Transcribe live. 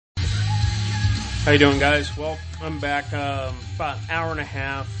How you doing, guys? Well, I'm back about an hour and a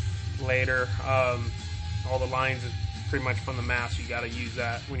half later. All the lines is pretty much from the mask. You got to use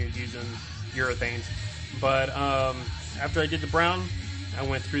that when you're using urethanes. But after I did the brown, I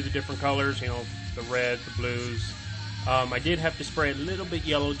went through the different colors, you know, the red, the blues. I did have to spray a little bit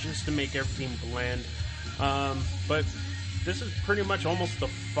yellow just to make everything blend. But this is pretty much almost the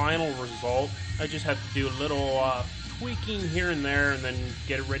final result. I just have to do a little tweaking here and there and then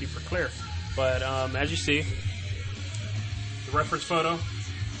get it ready for clear. But as you see, the reference photo,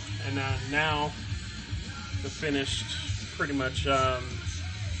 and now the finished, pretty much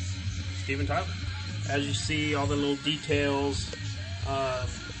Steven Tyler. As you see, all the little details,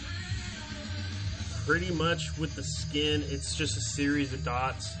 pretty much with the skin, it's just a series of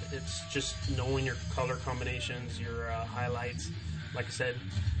dots. It's just knowing your color combinations, your highlights. Like I said,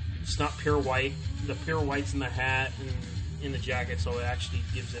 it's not pure white. The pure white's in the hat and in the jacket, so it actually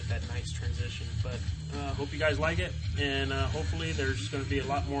gives it that nice transition. But hope you guys like it, and hopefully there's going to be a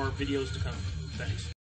lot more videos to come. Thanks.